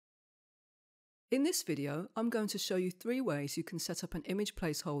In this video, I'm going to show you 3 ways you can set up an image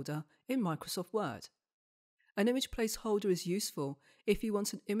placeholder in Microsoft Word. An image placeholder is useful if you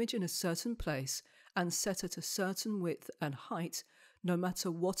want an image in a certain place and set it a certain width and height, no matter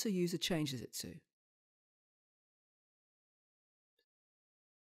what a user changes it to.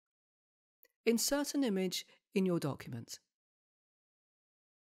 Insert an image in your document.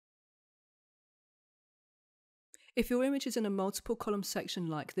 If your image is in a multiple column section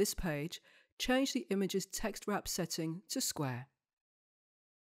like this page, change the image's text wrap setting to square.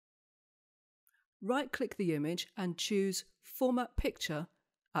 Right-click the image and choose Format Picture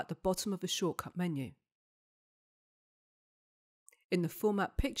at the bottom of the shortcut menu. In the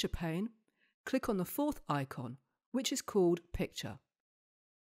Format Picture pane, click on the 4th icon, which is called Picture.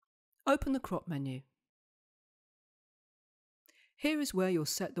 Open the crop menu. Here is where you'll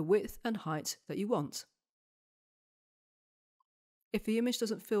set the width and height that you want. If the image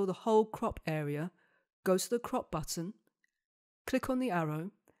doesn't fill the whole crop area, go to the Crop button, click on the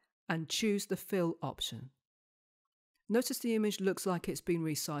arrow, and choose the Fill option. Notice the image looks like it's been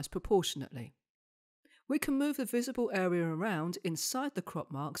resized proportionately. We can move the visible area around inside the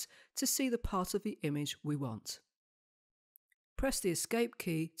crop marks to see the part of the image we want. Press the Escape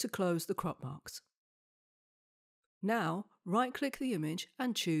key to close the crop marks. Now, right-click the image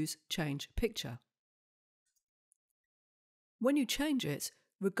and choose Change Picture. When you change it,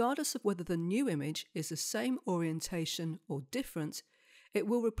 regardless of whether the new image is the same orientation or different, it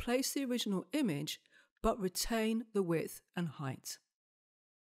will replace the original image but retain the width and height.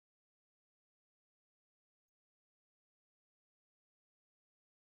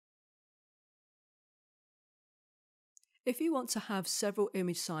 If you want to have several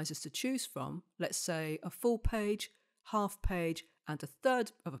image sizes to choose from, let's say a full page, half page, and a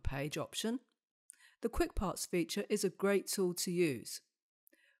third of a page option, the Quick Parts feature is a great tool to use.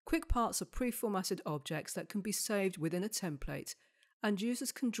 Quick Parts are pre-formatted objects that can be saved within a template, and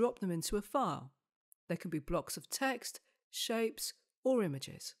users can drop them into a file. They can be blocks of text, shapes, or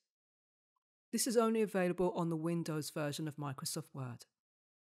images. This is only available on the Windows version of Microsoft Word.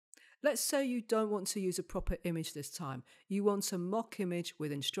 Let's say you don't want to use a proper image this time. You want a mock image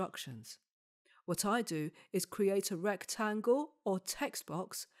with instructions. What I do is create a rectangle or text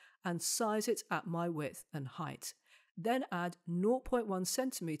box and size it at my width and height. Then add 0.1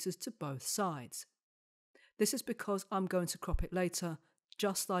 centimeters to both sides. This is because I'm going to crop it later,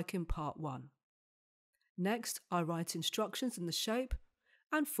 just like in part 1. Next, I write instructions in the shape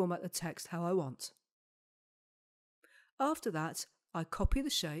and format the text how I want. After that, I copy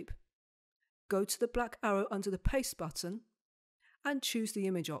the shape, go to the black arrow under the Paste button, and choose the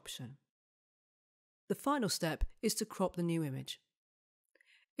image option. The final step is to crop the new image.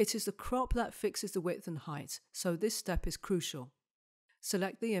 It is the crop that fixes the width and height, so this step is crucial.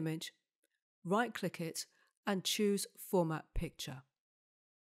 Select the image, right-click it, and choose Format Picture.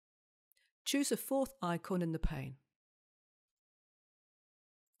 Choose the 4th icon in the pane.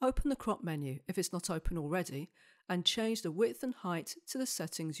 Open the crop menu if it's not open already, and change the width and height to the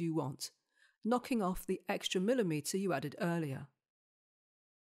settings you want, knocking off the extra millimeter you added earlier.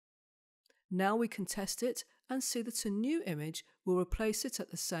 Now we can test it and see that a new image will replace it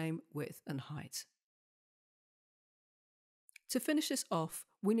at the same width and height. To finish this off,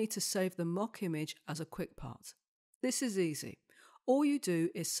 we need to save the mock image as a quick part. This is easy. All you do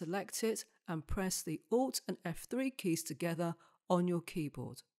is select it and press the Alt and F3 keys together on your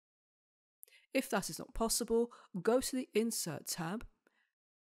keyboard. If that is not possible, go to the Insert tab,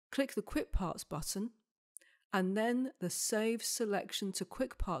 click the Quick Parts button, and then the Save Selection to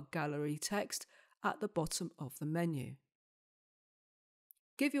Quick Part Gallery text at the bottom of the menu.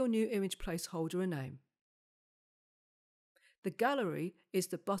 Give your new image placeholder a name. The gallery is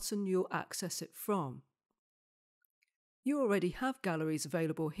the button you'll access it from. You already have galleries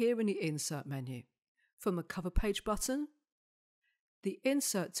available here in the Insert menu, from the Cover Page button, the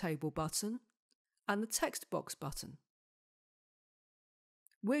Insert Table button, and the Text Box button.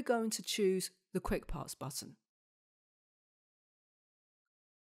 We're going to choose the Quick Parts button.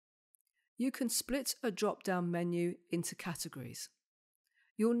 You can split a drop-down menu into categories.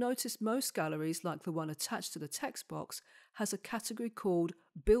 You'll notice most galleries, like the one attached to the text box, has a category called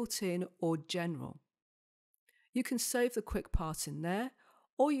Built-in or General. You can save the quick part in there,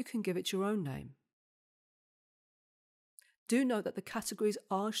 or you can give it your own name. Do note that the categories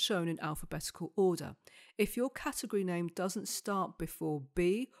are shown in alphabetical order. If your category name doesn't start before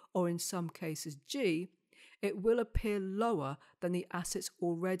B, or in some cases G, it will appear lower than the assets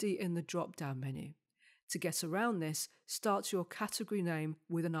already in the drop-down menu. To get around this, start your category name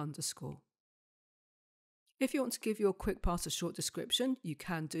with an underscore. If you want to give your quick part a short description, you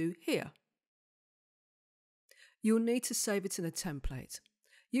can do here. You'll need to save it in a template.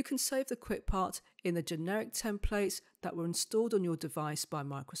 You can save the quick part in the generic templates that were installed on your device by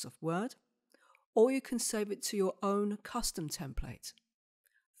Microsoft Word, or you can save it to your own custom template.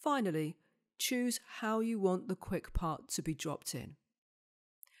 Finally, choose how you want the quick part to be dropped in.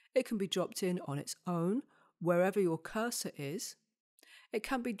 It can be dropped in on its own, wherever your cursor is. It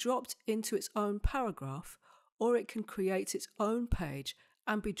can be dropped into its own paragraph, or it can create its own page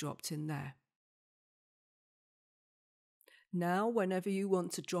and be dropped in there. Now, whenever you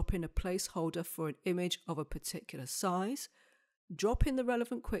want to drop in a placeholder for an image of a particular size, drop in the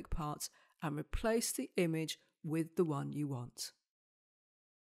relevant quick part and replace the image with the one you want.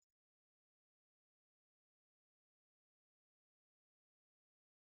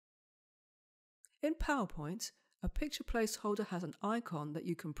 In PowerPoint, a picture placeholder has an icon that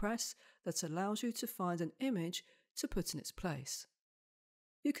you can press that allows you to find an image to put in its place.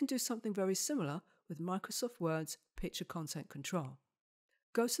 You can do something very similar with Microsoft Word's Picture Content Control.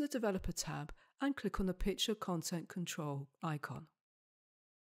 Go to the Developer tab and click on the Picture Content Control icon.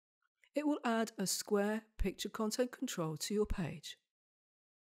 It will add a square Picture Content Control to your page.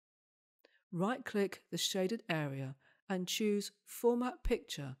 Right-click the shaded area and choose Format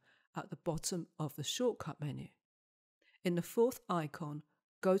Picture at the bottom of the shortcut menu. In the fourth icon,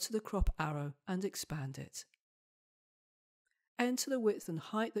 go to the crop arrow and expand it. Enter the width and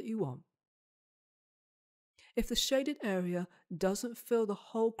height that you want. If the shaded area doesn't fill the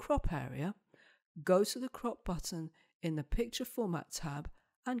whole crop area, go to the crop button in the Picture Format tab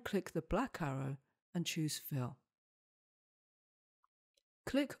and click the black arrow and choose Fill.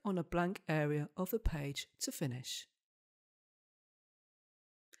 Click on a blank area of the page to finish.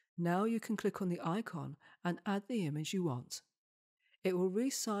 Now you can click on the icon and add the image you want. It will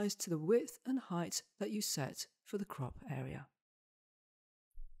resize to the width and height that you set for the crop area.